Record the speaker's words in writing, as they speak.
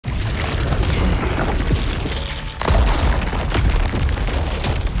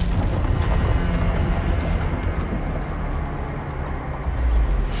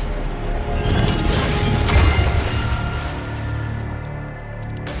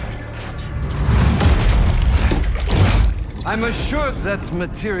I'm assured that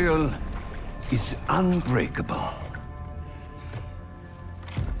material is unbreakable.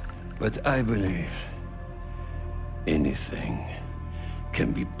 But I believe anything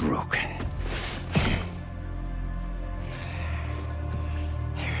can be broken.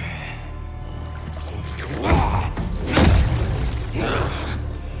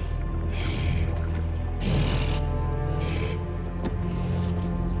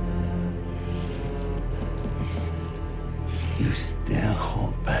 You still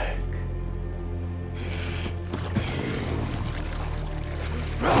hold back.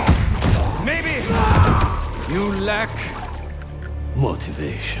 Maybe you lack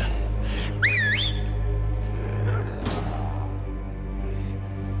motivation.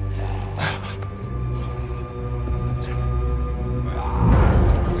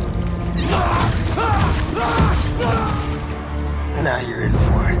 Now you're in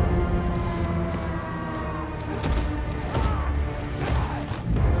for it.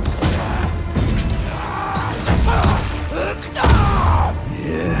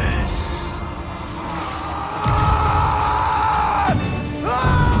 Yes.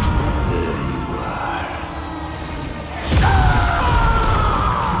 There you are.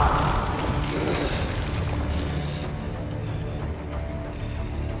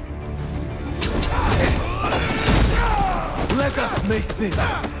 Let us make this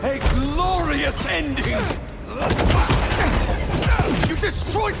a glorious ending! You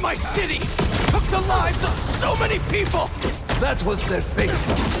destroyed my city! Took the lives of so many people! That was their fate,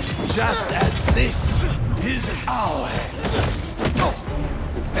 just as this is ours.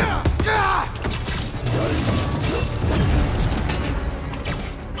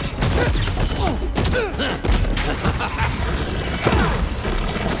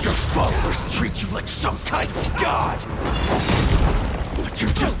 Your followers treat you like some kind of god. But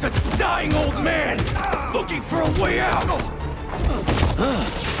you're just a dying old man, looking for a way out.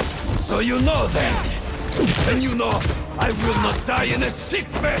 So you know then. And you know, I will not die in a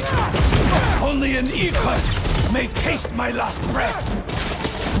sick bed. Only an eagle may taste my last breath.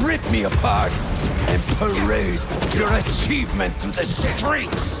 Rip me apart and parade your achievement to the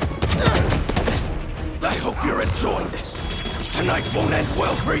streets. I hope you're enjoying this. Tonight won't end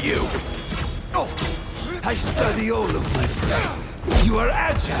well for you. I study all of my prey. You are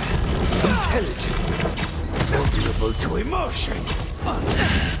agile, intelligent, vulnerable to emotion.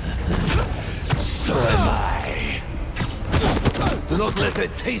 So am I. Do not let a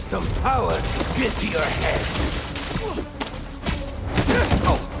taste of power get to your head.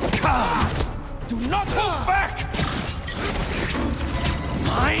 Come! Do not hold back!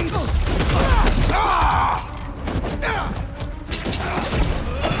 Minds?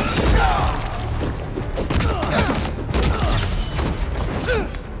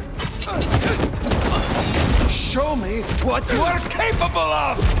 Show me what you are capable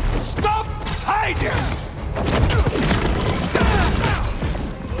of! Stop hiding!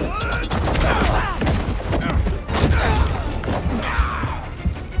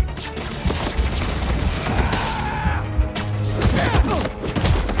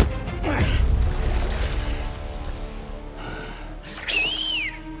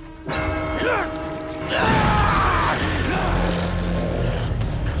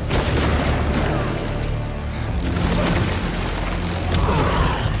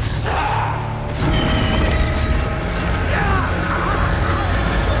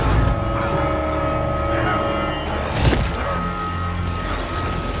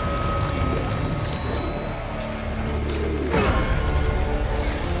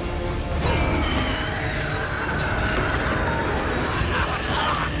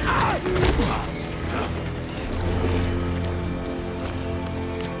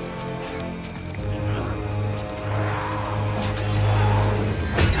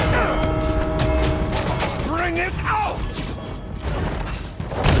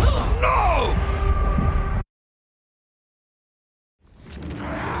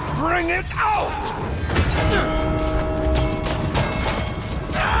 Bring it out!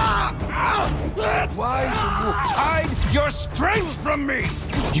 Why do you hide your strength from me?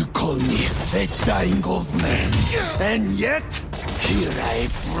 You call me a dying old man, and yet here I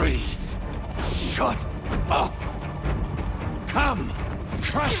breathe. Shut up! Come,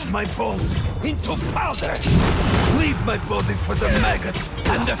 crush my bones into powder. Leave my body for the maggots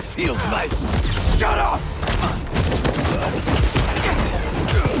and the field mice. Shut up!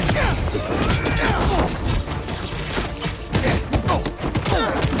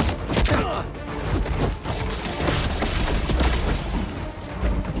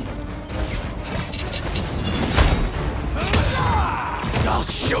 I'll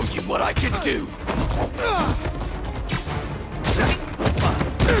show you what I can do!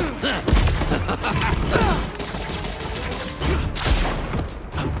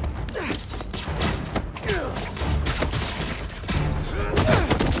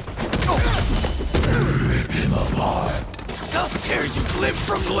 limb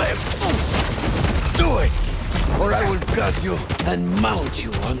from limb! Do it! Or I will gut you and mount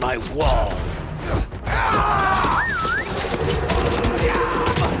you on my wall.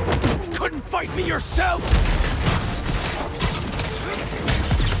 Couldn't fight me yourself?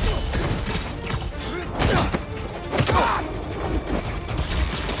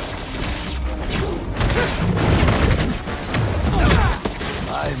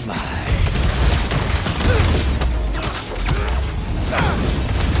 My.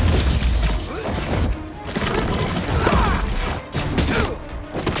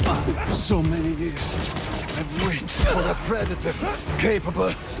 So many years I've waited for a predator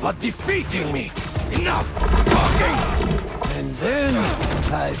capable of defeating me. Enough talking! And then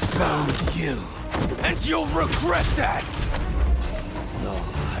I found you. And you'll regret that! No,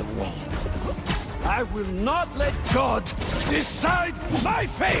 I won't. I will not let God decide my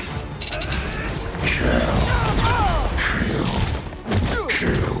fate!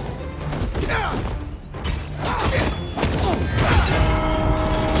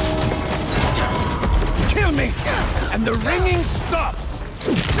 Kill me, and the ringing stops!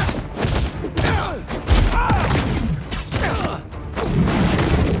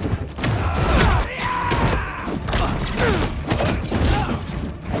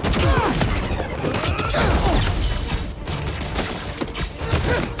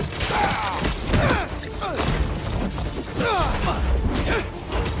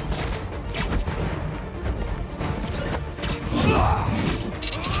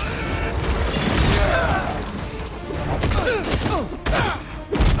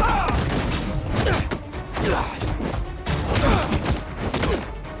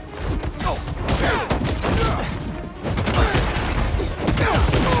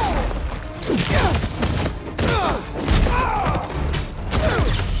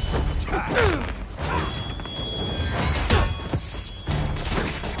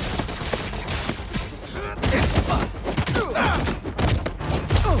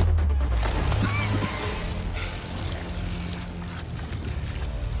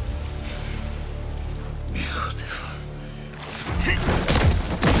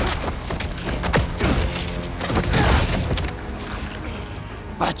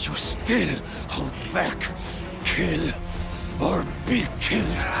 But you still hold back. Kill or be killed.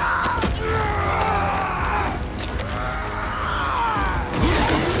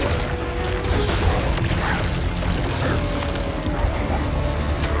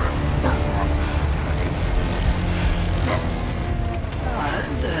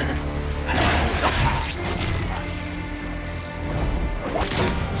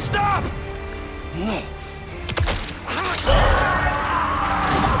 Stop! No.